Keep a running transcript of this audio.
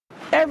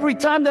Every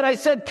time that I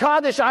said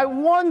Kaddish, I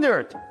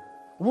wondered,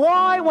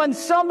 why when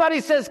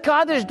somebody says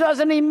Kaddish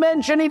doesn't he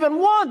mention even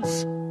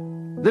once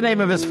the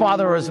name of his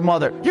father or his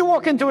mother? You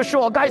walk into a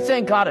shul, a guy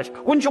saying Kaddish.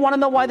 Wouldn't you want to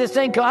know why they're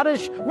saying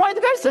Kaddish? Why are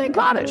the guy saying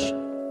Kaddish?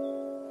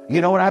 You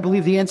know what I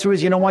believe the answer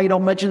is? You know why you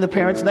don't mention the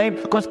parent's name?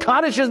 Because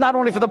Kaddish is not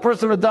only for the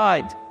person who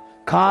died.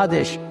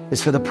 Kaddish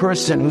is for the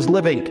person who's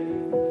living.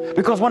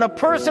 Because when a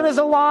person is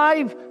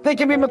alive, they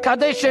can be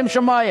Mekadesh Shem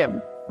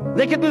Shemayim.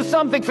 They can do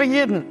something for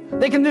Yidden.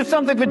 They can do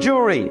something for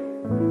Jewry.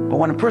 But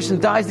when a person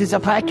dies, there's a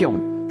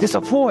vacuum. There's a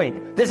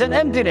void. There's an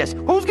emptiness.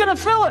 Who's going to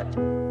fill it?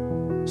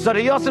 So the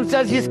Yosem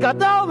says,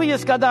 Yiskadal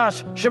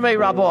v'yiskadash Shemei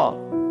Rabbah.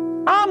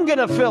 I'm going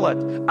to fill it.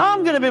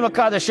 I'm going to be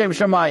Mekadesh Shem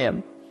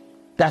Shemayim.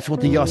 That's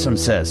what the Yosem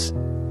says.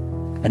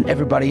 And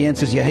everybody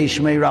answers, Yehei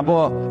Shemei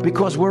Rabbah,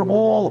 because we're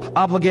all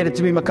obligated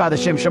to be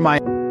Mekadesh Shem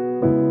Shemayim.